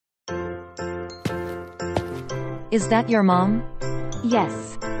Is that your mom?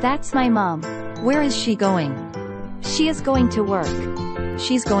 Yes, that's my mom. Where is she going? She is going to work.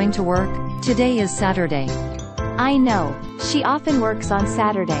 She's going to work? Today is Saturday. I know, she often works on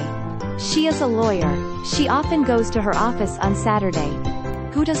Saturday. She is a lawyer. She often goes to her office on Saturday.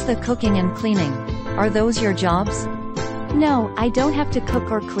 Who does the cooking and cleaning? Are those your jobs? No, I don't have to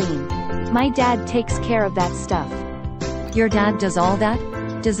cook or clean. My dad takes care of that stuff. Your dad does all that?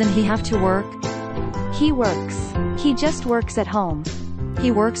 Doesn't he have to work? He works. He just works at home.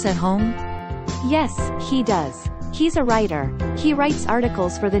 He works at home? Yes, he does. He's a writer. He writes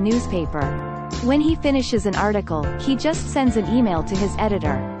articles for the newspaper. When he finishes an article, he just sends an email to his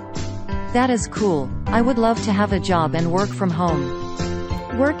editor. That is cool. I would love to have a job and work from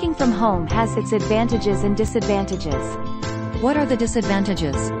home. Working from home has its advantages and disadvantages. What are the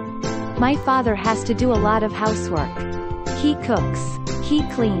disadvantages? My father has to do a lot of housework. He cooks. He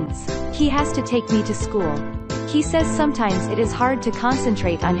cleans. He has to take me to school. He says sometimes it is hard to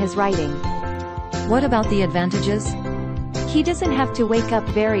concentrate on his writing. What about the advantages? He doesn't have to wake up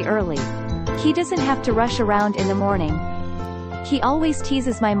very early. He doesn't have to rush around in the morning. He always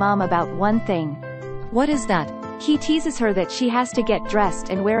teases my mom about one thing. What is that? He teases her that she has to get dressed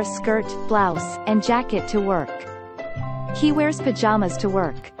and wear a skirt, blouse, and jacket to work. He wears pajamas to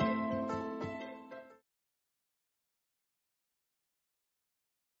work.